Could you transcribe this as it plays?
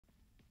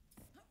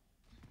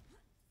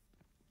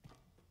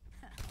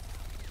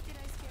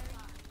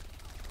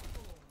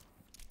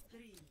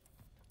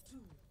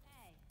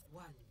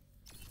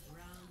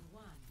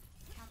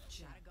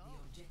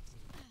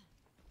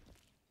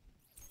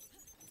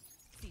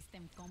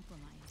System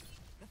compromised.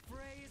 The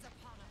fray is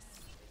upon us.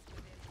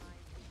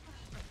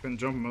 Can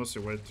jump Mercy,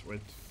 wait.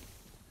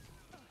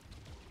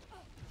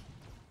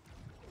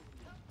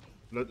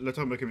 Let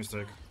her make a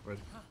mistake. Wait.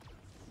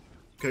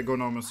 Okay, go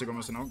now, Mercy, go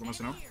Mercy now.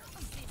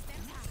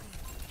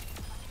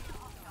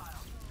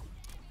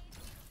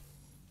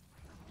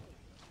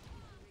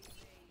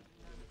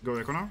 Go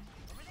Echo now.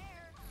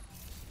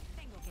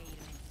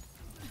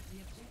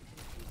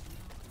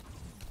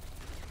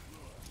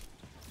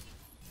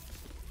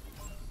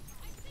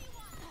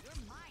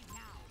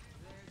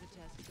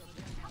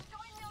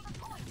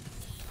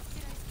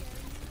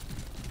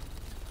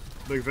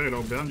 Big, very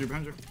low, behind you.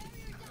 Nice.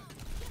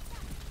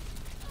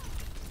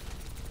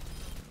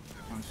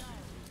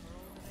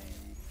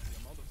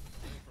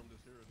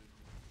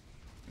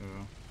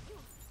 Yeah.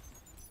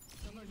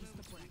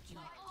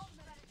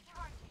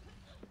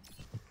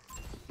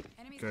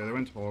 Okay, they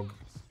went hog.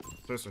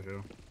 There's a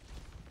here.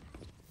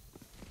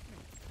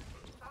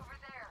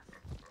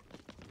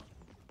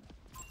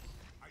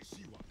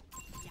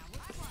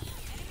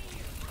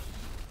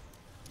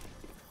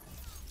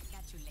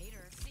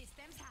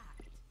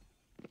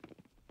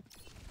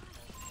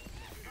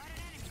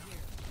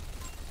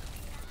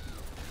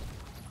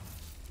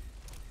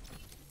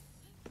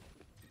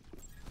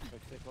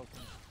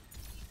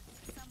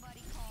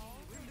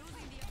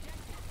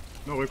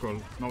 No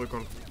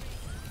recall.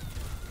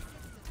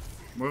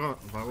 Moira,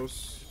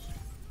 Varus.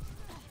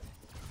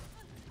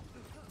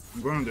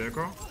 I'm going on the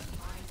echo.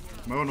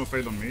 Moira no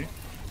fade on me.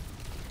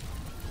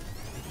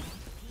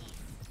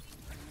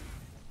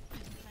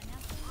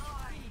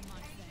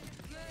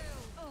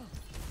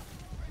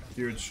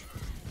 Huge.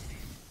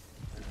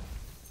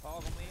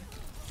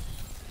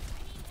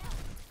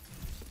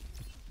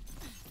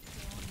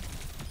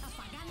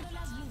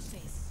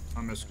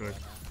 I missed correct.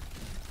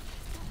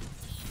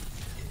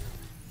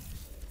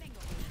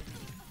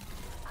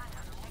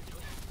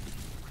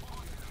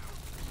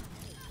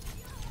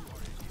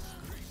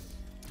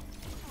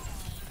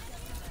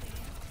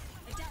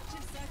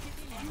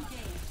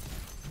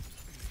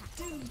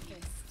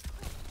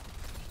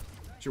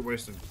 She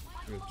wasted.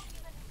 Good.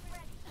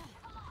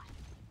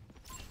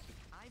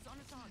 Eyes on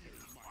a target.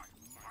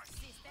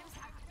 Systems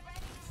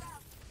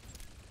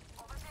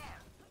over there.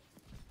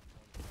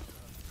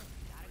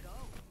 Gotta go.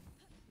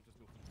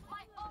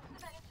 My ultimate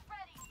is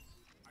ready.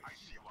 I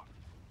see one.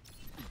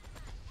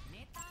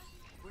 Neta,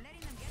 we're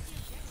letting them get the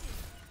objective.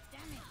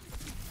 Damn it.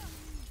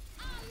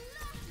 I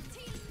love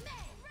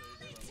teammate.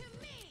 Rally to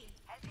me.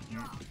 Heading you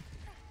up.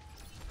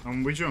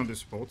 I'm with you on these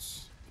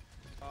spots.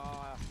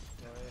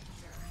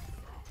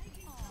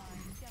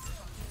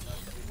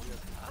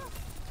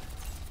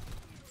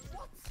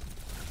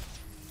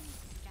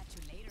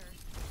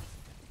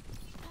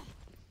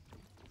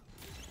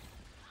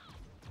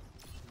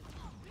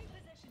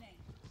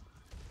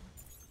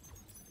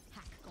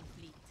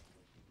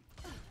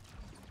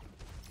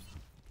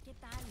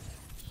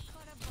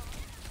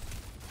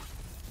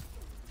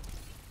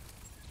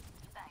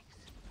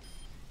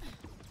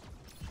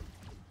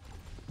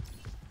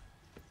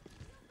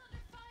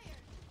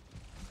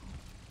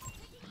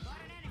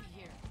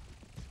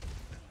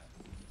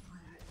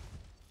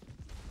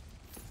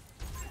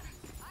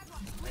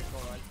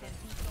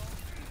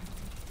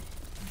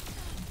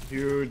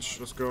 Huge,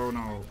 let's go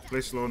now.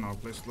 Play slow now,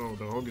 play slow.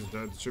 The hog is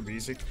dead, it should be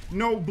easy.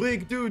 No,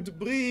 Brig, dude,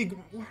 Brig!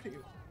 What are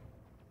you?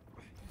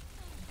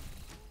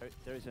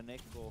 There is a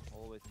Neko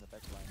always in the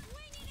back line.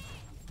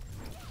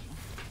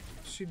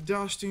 She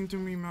dashed into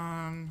me,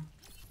 man.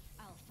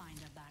 I'll find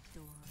a back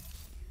door.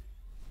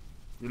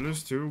 You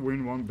lose 2,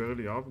 win 1,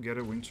 barely up, get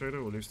a win trader,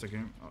 or lose the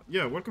game.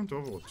 Yeah, welcome to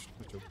Overwatch.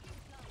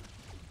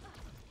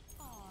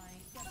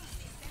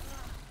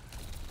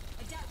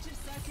 Adaptive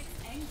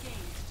circuits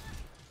engaged.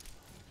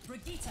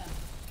 Brigitte.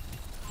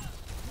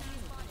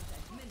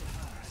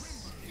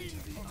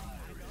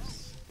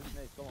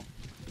 Come on.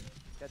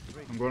 Catch the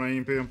break. I'm gonna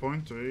EMP on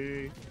point.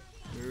 3,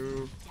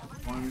 2,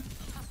 1.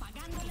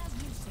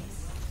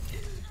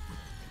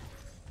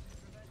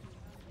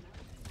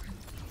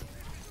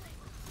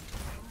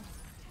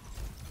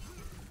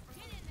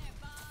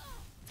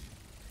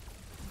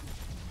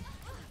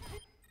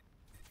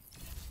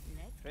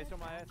 Trace on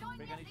my head.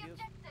 Break any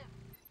shields.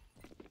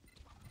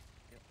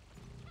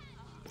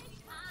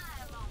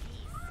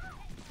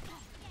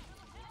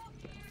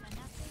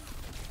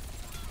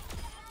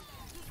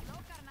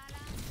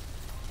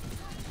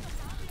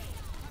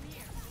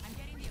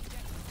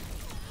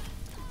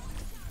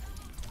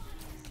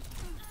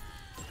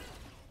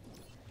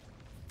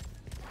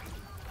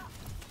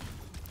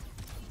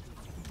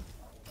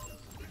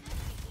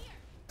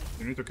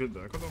 You need to kill the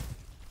Echo though.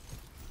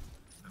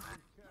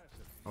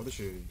 How did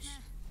she?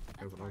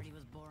 That party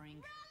was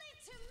boring. Rally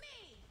to me.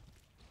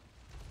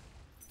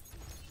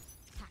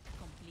 Hack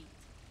complete.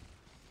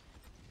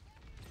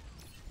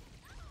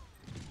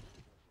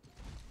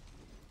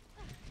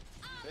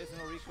 There's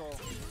no recall.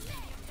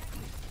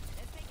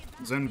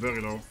 Zen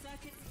very low.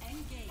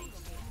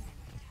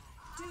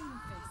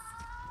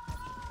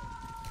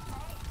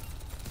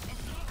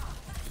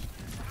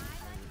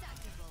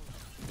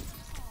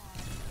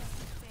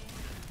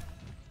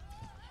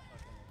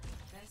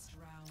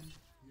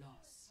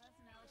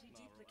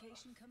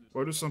 Mission complete.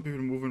 Why do some people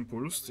move in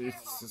pools?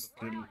 It's a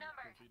skill.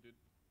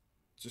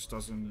 Just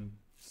doesn't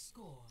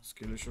Score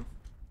skill issue.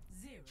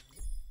 0-1.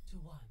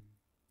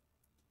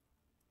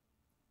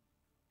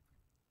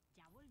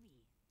 Ya volví.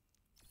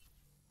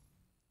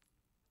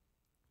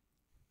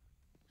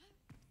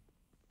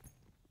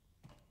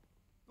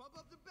 Pump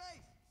up the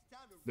base. It's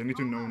time to They need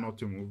to know not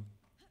to move.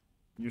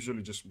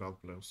 Usually just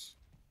bad players.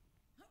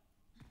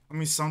 I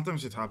mean,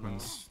 sometimes it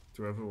happens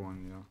to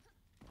everyone, yeah.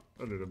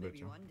 A little bit, Maybe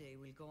yeah. one day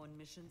we'll go on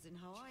missions in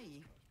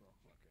Hawaii.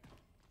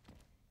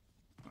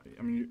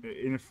 I mean,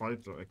 in a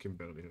fight, though, I can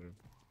barely hear you.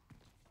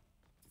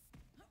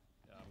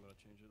 Yeah, I'm gonna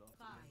change it up.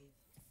 5,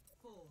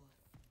 4,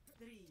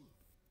 3,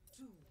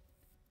 2,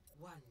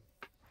 1.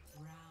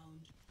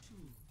 Round 2.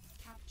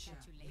 Capture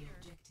Catch you the later.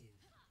 objective.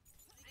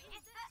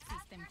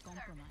 System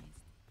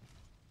compromised.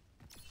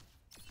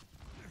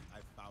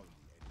 I found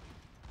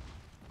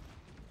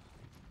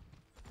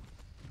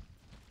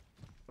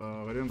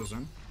the Ready on the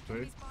Zen. 3,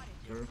 Enemy spotted.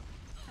 2,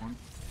 1.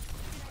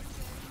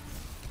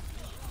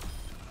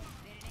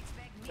 Didn't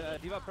expect me.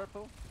 Diva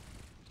purple.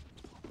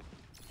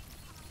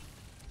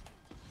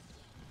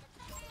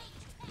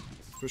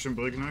 Pushing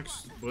Brig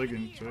next. Brig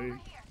in 3,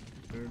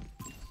 2,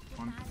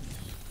 1.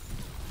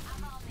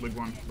 Brig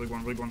 1, Brig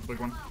 1, Brig 1, Brig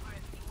 1.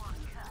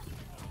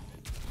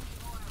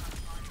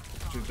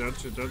 She's dead,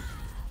 she's dead.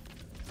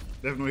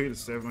 They have no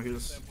heals, they have no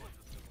heals.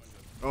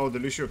 Oh, the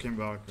Lucio came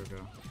back,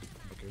 okay.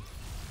 Okay.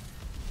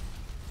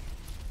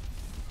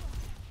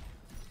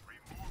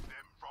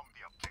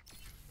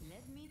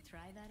 Let me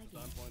try that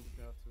again. Time point if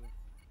you have to.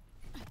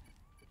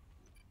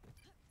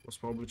 Was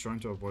probably trying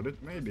to avoid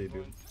it. Maybe,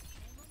 dude.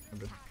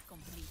 Maybe.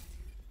 Complete.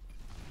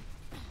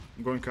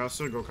 I'm going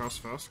caster, go cast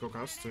fast, go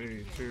cast.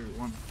 3, 2,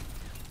 1.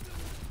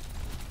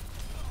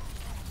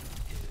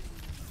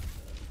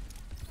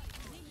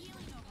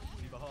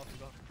 Diva half,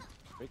 Diva.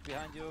 Break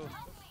behind you.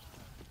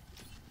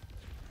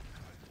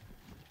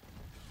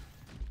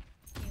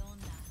 ¿Qué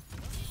onda?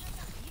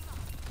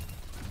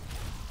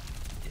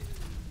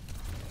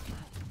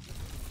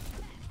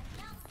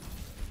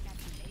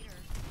 Catch you later.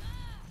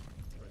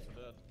 Raise are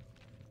dead.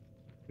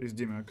 He's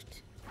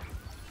demacked.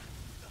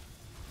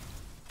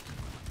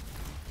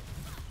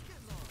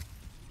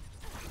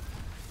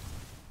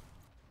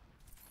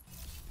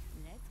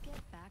 Let's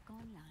get back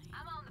online.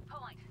 I'm on the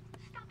point.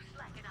 Stop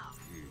slacking off.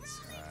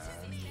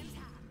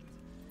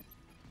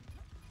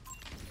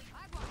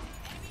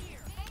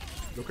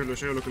 Look at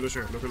Lucio, look at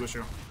Lucio, look at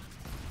Lucio.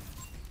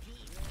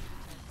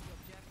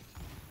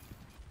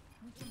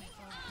 Mucho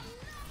mejor.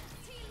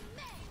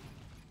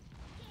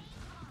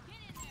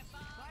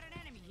 Got an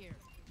enemy here.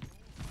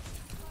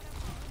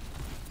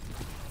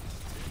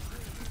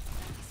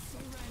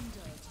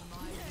 Surrender to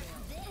my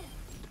will.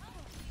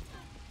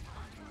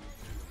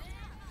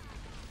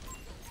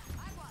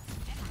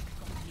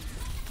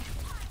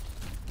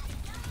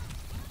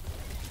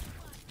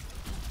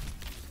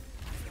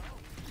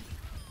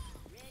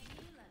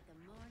 Ready like the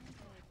morning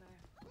paper.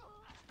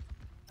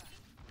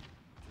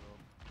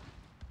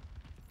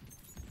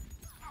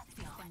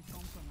 System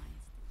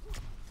compromised.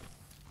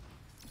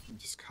 He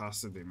just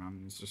casted him, man.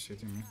 He's just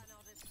hitting me.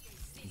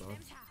 System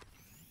tapped.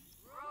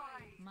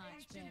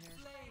 Much better.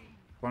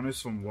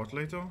 Punish from what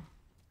later?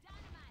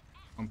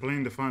 I'm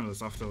playing the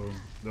finals after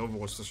the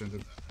Overwatch session.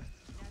 Dude.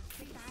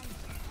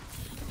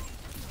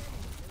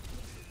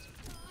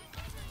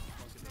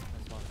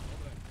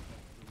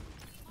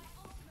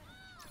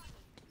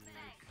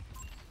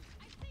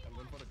 I'm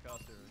going for the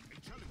caster.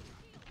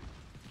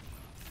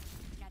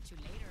 Catch you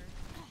later.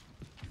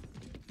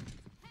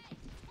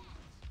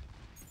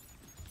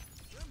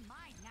 You're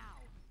mine now.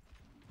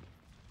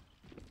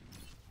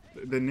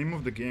 The name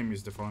of the game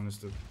is the finals,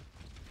 dude.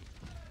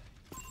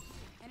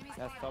 Enemy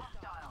That's top. Go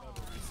back on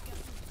point.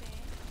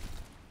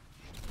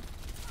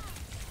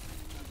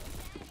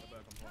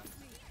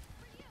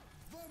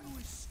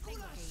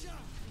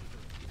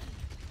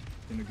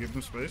 Can you give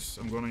me space?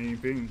 I'm gonna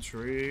EP in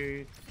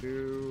 3,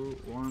 2,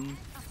 1.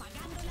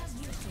 Apagando las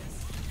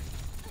luces.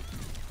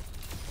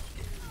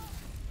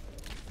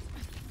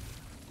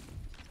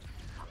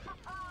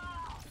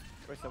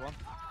 Where's the one?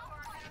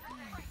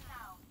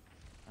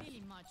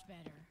 Feeling much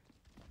better.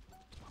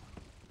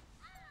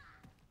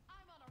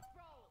 I'm on a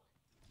roll.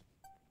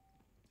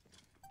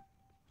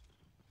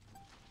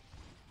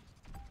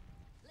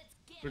 Let's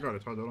get We got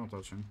it, don't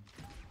touch him.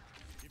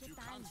 If you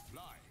can't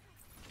fly,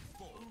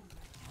 fall.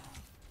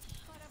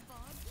 Got a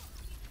bug?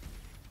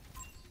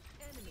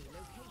 enemy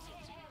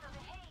located.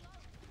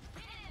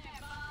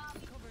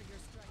 Cover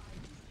your strike.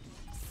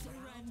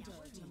 Surrender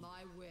to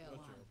my will.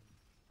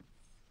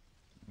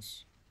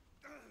 Yes.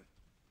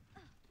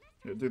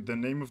 Yeah, dude, the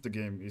name of the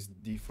game is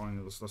the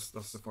finals.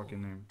 That's the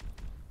fucking name.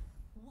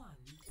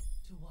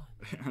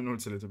 1-1. I know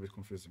it's a little bit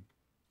confusing.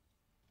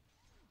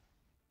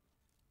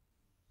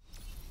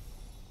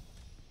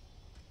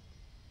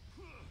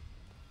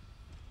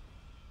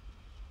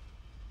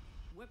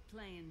 We're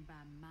playing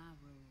by my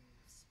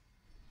rules.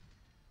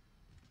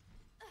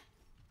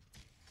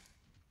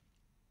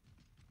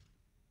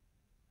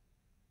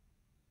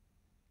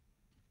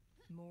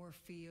 More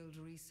field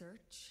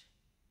research.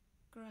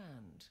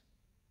 Grand.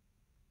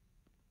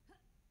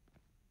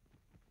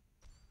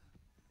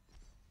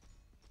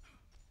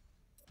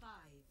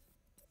 Five,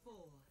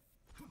 four,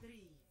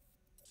 three,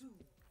 two,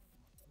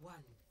 one.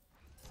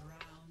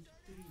 Round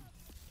three.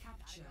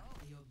 Capture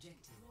the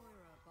objective.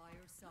 Moira by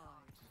your side.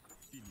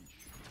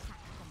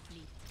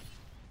 Complete.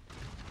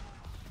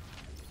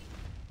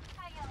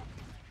 Hiya.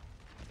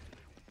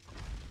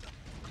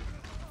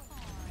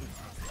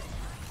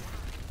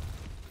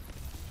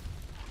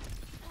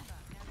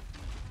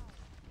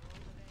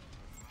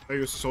 Hey,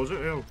 you see soldier?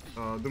 Yeah,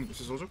 Doom, you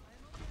see soldier?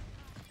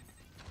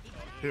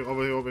 Here,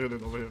 over here,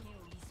 dude, over here.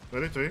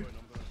 Ready? 3,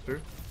 2,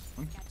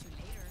 1. Catch you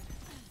later.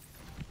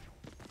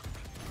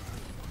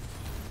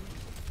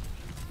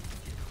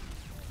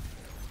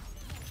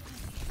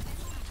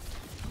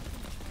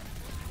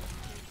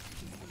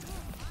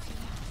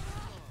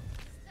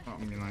 Oh,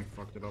 I mean, I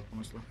fucked it up,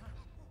 honestly.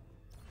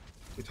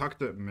 It hacked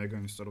the Mega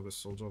instead of the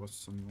soldier,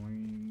 that's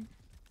annoying.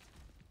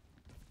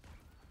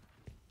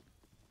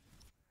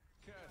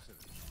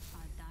 A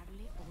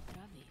darle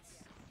otra vez.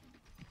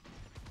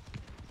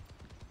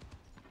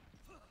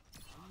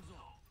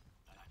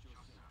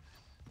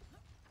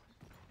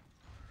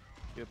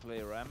 You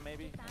play Ram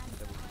maybe?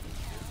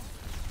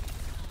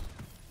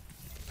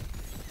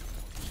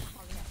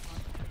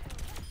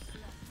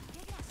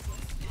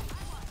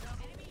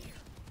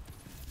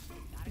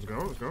 Let's go,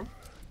 let's go.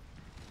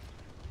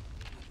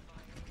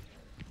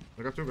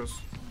 I got 2 guys.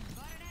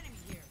 Got an enemy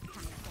here.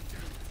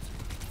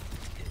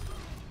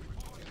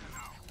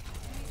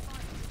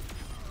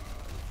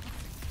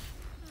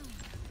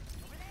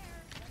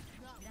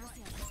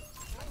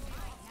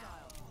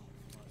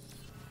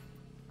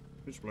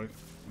 Huge play.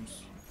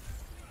 Nice.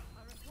 I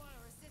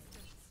require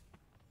assistance.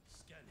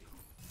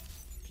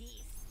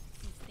 Peace.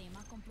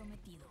 Sistema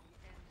comprometido.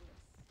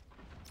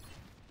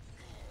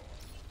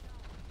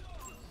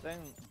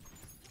 Then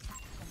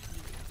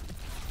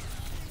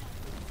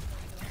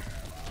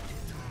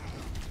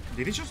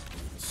Did he just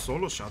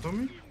solo shadow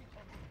me?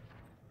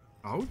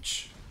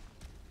 Ouch.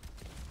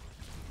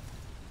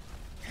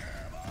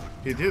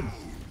 He did.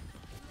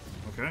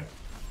 Okay.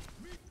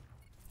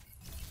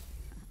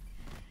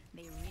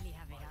 They really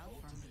have it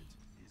out for me.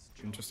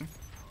 Interesting.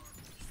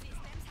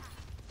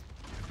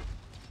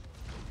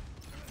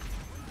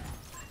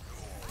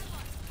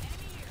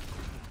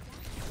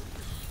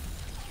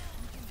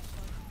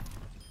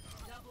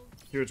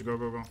 Huge, go,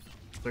 go, go.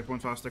 Take one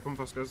fast,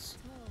 guys.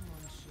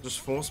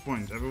 Just force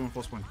point, everyone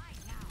force point.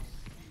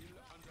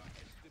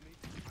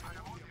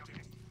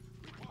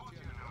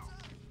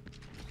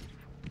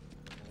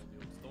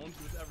 Don't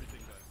use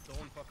everything, guys.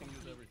 Don't fucking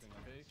use everything,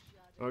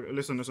 okay?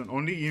 Listen,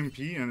 only EMP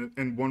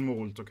and one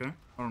more ult, okay?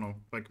 I don't know,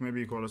 like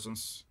maybe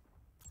Coalescence.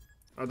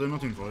 They're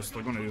not invoiced,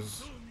 they're gonna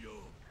use.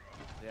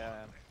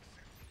 yeah,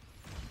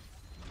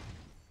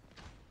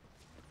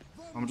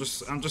 I'm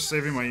just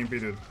saving my EMP,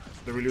 dude.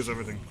 They will use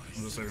everything.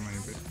 I'm just saving my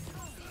EMP.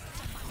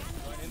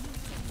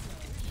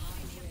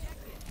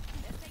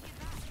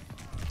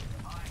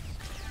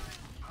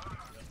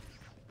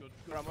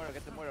 Moira,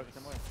 get the Moira, get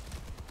the Moira.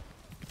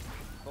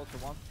 Close to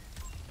 1.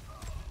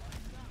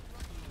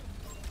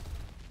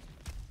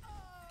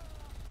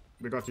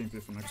 We got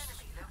EMP for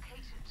next.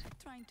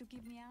 Trying to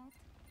keep me out?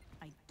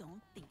 I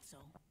don't think so.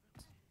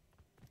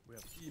 We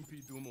have EMP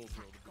Dumo,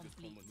 bro. The biggest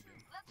combo in the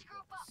game. Let's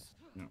group up.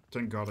 Yeah,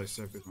 thank God I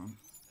saved it, man.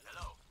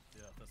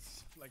 Yeah,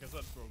 that's like I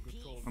said, bro.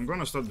 Good call. I'm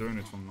gonna start doing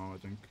it from now, I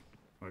think.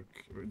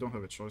 Like, we don't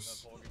have a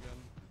choice. Hog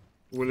again.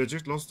 We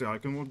legit lost the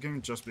Icon Mode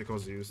game just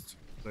because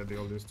they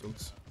all used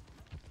ults.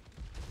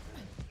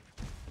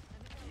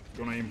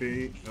 Gonna EMP.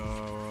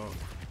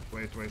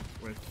 Wait.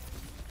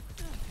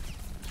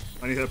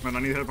 I need help, man. I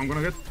need help. I'm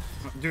gonna get.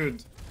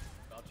 Dude,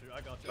 Got you.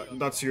 I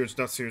got you.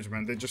 that's huge,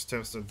 man. They just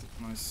tested.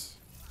 Nice.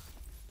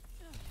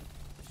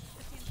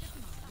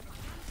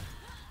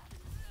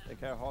 Take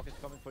care, Hawk is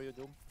coming for you,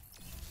 Doom.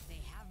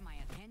 They have my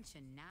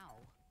attention now.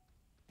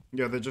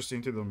 Yeah, they just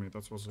hinted on me.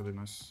 That was really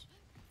nice.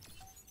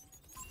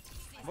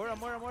 Moira,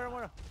 Moira, Moira,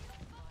 Moira.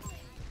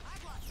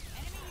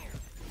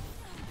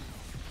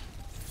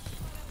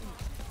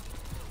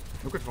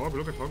 Look at Hog,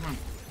 man.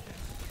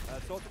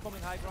 Soldier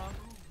coming high ground.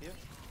 Here.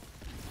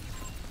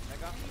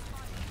 Mega.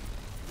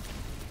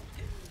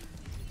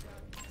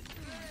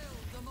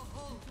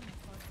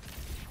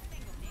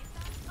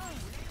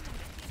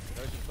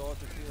 There's a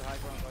soldier to the high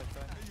ground right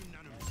side.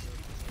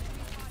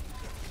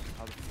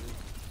 Out of blue.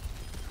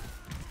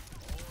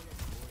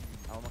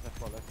 I almost have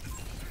 4 left.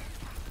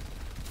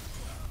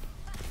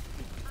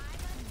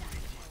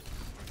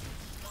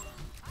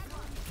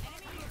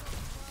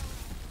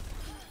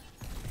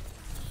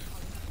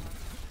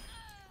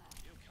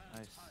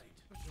 Nice.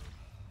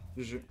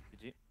 GG.